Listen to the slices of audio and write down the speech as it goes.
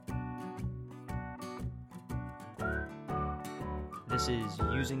This is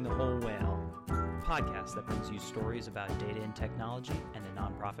Using the Whole Whale, a podcast that brings you stories about data and technology and the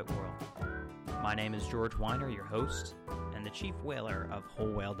nonprofit world. My name is George Weiner, your host, and the chief whaler of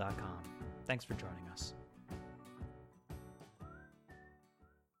wholewhale.com. Thanks for joining us.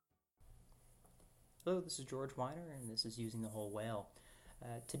 Hello, this is George Weiner, and this is Using the Whole Whale.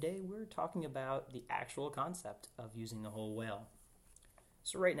 Today we're talking about the actual concept of using the whole whale.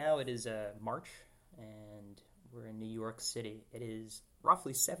 So right now it is March, and we're in New York City. It is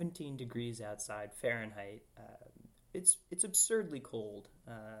roughly 17 degrees outside Fahrenheit. It's absurdly cold,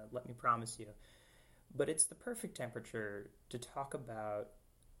 let me promise you. But it's the perfect temperature to talk about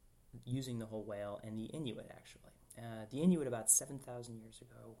using the whole whale and the Inuit, actually. The Inuit about 7,000 years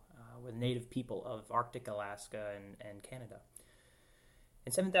ago were the native people of Arctic Alaska and Canada.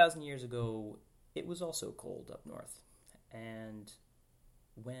 And 7,000 years ago, it was also cold up north. And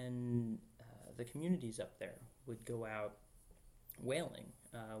when the communities up there would go out whaling,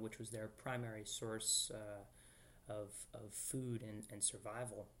 which was their primary source of food and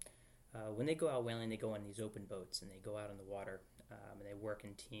survival. When they go out whaling, they go on these open boats and they go out in the water and they work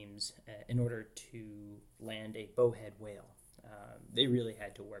in teams in order to land a bowhead whale. They really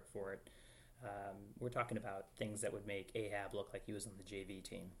had to work for it. We're talking about things that would make Ahab look like he was on the JV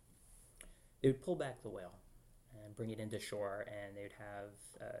team. They would pull back the whale and bring it into shore, and they'd have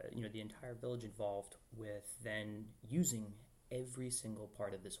the entire village involved with then using every single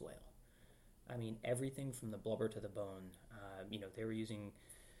part of this whale. I mean, everything from the blubber to the bone. They were using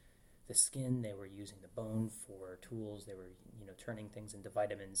the skin, they were using the bone for tools, they were turning things into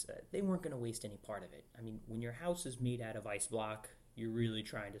vitamins. They weren't going to waste any part of it. I mean, when your house is made out of ice block, you're really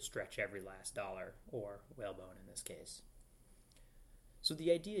trying to stretch every last dollar, or whalebone in this case. So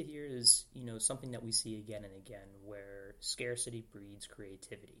the idea here is, something that we see again and again, where scarcity breeds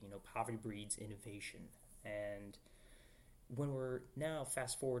creativity. Poverty breeds innovation. And when we're now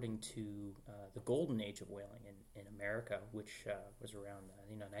fast forwarding to the golden age of whaling in America, which was around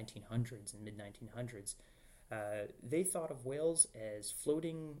 1900s and mid-1900s, they thought of whales as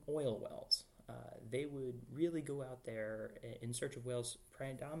floating oil wells. They would really go out there in search of whales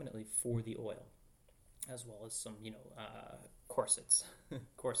predominantly for the oil, as well as some, corsets,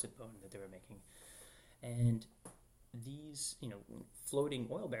 corset bone that they were making. And these, floating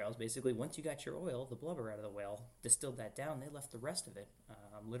oil barrels, basically, once you got your oil, the blubber out of the whale, distilled that down, they left the rest of it,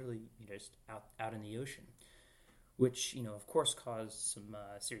 literally, just out in the ocean, which, of course, caused some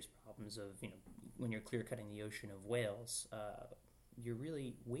serious problems of, when you're clear-cutting the ocean of whales, you're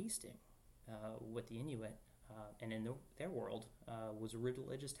really wasting what the Inuit, and in their world, was a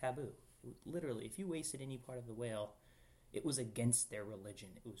religious taboo. Literally, if you wasted any part of the whale, it was against their religion.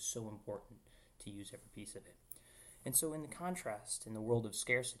 It was so important to use every piece of it. And so in the contrast, in the world of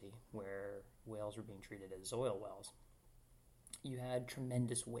scarcity, where whales were being treated as oil wells, you had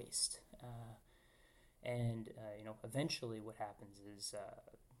tremendous waste. Eventually what happens is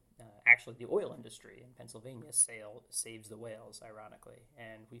actually the oil industry in Pennsylvania saves the whales, ironically,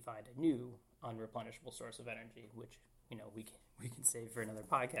 and we find a new unreplenishable source of energy, which we can save for another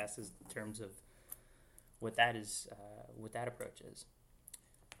podcast in terms of what that is, what that approach is.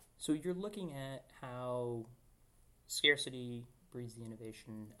 So you're looking at how scarcity breeds the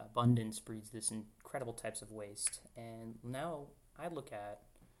innovation, abundance breeds this incredible types of waste, and now I look at,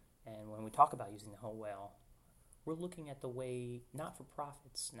 and when we talk about using the whole whale, we're looking at the way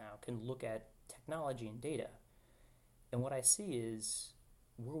not-for-profits now can look at technology and data. And what I see is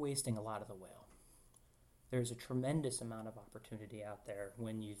we're wasting a lot of the whale. There's a tremendous amount of opportunity out there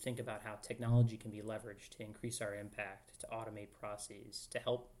when you think about how technology can be leveraged to increase our impact, to automate processes, to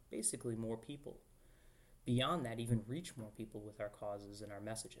help basically more people. Beyond that, even reach more people with our causes and our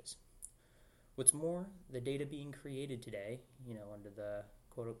messages. What's more, the data being created today, under the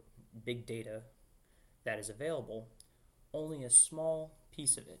quote big data that is available, only a small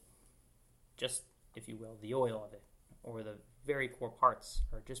piece of it, just, if you will, the oil of it, or the very core parts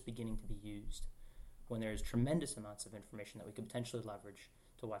are just beginning to be used, when there's tremendous amounts of information that we could potentially leverage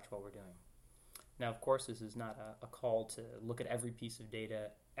to watch what we're doing. Now, of course, this is not a call to look at every piece of data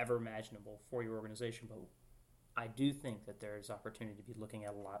ever imaginable for your organization, but I do think that there's opportunity to be looking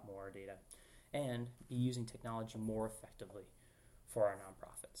at a lot more data and be using technology more effectively for our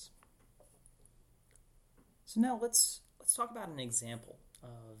nonprofits. So now let's talk about an example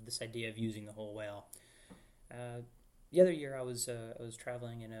of this idea of using the whole whale. The other year I was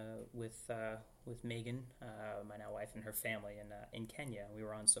traveling with Megan, my now wife, and her family in Kenya. We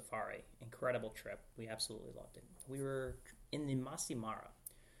were on safari. Incredible trip. We absolutely loved it. We were in the Masai Mara,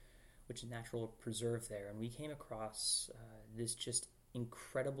 which is a natural preserve there, and we came across this just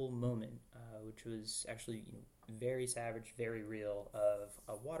incredible moment which was actually very savage, very real, of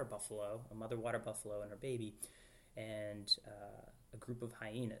a water buffalo, a mother water buffalo and her baby, and a group of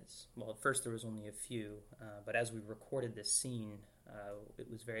hyenas. Well, at first there was only a few, but as we recorded this scene, it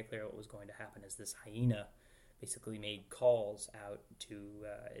was very clear what was going to happen as this hyena basically made calls out to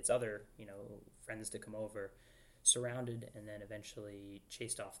its other, friends to come over, surrounded, and then eventually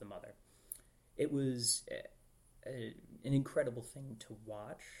chased off the mother. It was an incredible thing to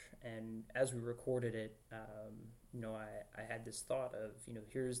watch, and as we recorded it, I had this thought of,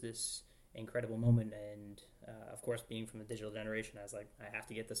 here's this incredible moment, and of course, being from the digital generation, I was like, I have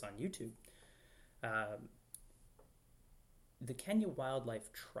to get this on YouTube. The Kenya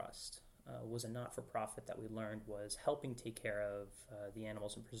Wildlife Trust was a not-for-profit that we learned was helping take care of the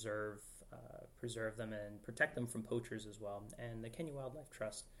animals and preserve them and protect them from poachers as well. And the Kenya Wildlife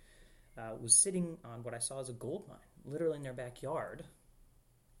Trust was sitting on what I saw as a gold mine, literally in their backyard.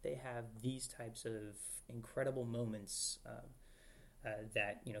 They have these types of incredible moments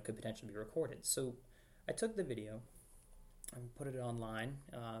that could potentially be recorded. So I took the video and put it online,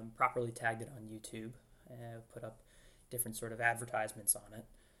 properly tagged it on YouTube, and put up different sort of advertisements on it,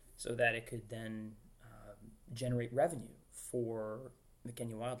 so that it could then generate revenue for the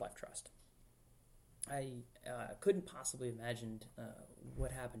Kenya Wildlife Trust. I couldn't possibly imagine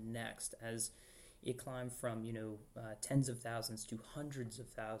what happened next as it climbed from, tens of thousands to hundreds of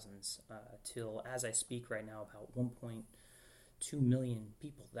thousands till, as I speak right now, about 1.2 million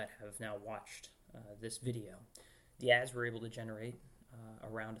people that have now watched this video. The ads were able to generate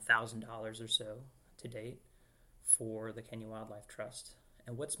around $1,000 or so to date for the Kenya Wildlife Trust.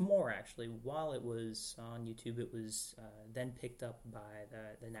 And what's more, actually, while it was on YouTube, it was then picked up by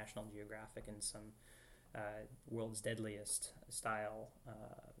the National Geographic and some world's deadliest style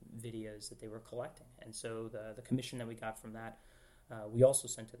videos that they were collecting. And so the commission that we got from that, we also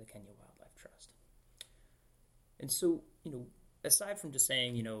sent to the Kenya Wildlife Trust. And so, aside from just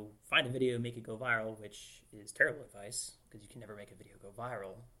saying, find a video, make it go viral, which is terrible advice, because you can never make a video go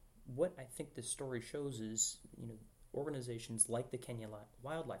viral, what I think this story shows is, organizations like the Kenya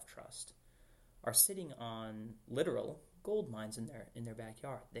Wildlife Trust are sitting on literal gold mines in their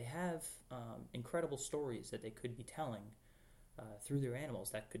backyard. They have incredible stories that they could be telling through their animals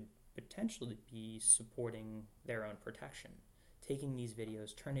that could potentially be supporting their own protection. Taking these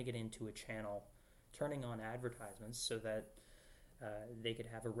videos, turning it into a channel, turning on advertisements so that they could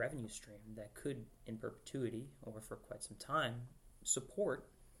have a revenue stream that could, in perpetuity or for quite some time, support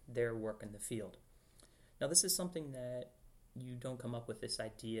their work in the field. Now, this is something that you don't come up with this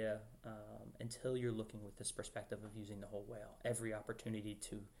idea until you're looking with this perspective of using the whole whale. Every opportunity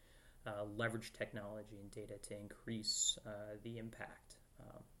to leverage technology and data to increase the impact.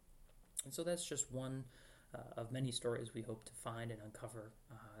 And so that's just one of many stories we hope to find and uncover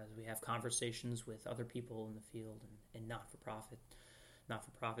as we have conversations with other people in the field and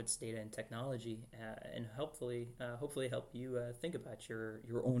not-for-profits, data and technology, and hopefully help you think about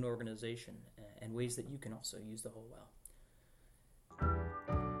your own organization and ways that you can also use the whole whale.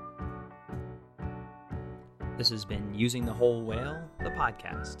 This has been Using the Whole Whale, the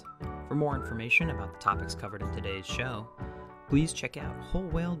podcast. For more information about the topics covered in today's show, please check out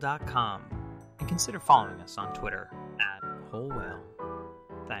wholewhale.com and consider following us on Twitter @wholewhale.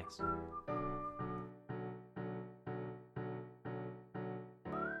 Thanks.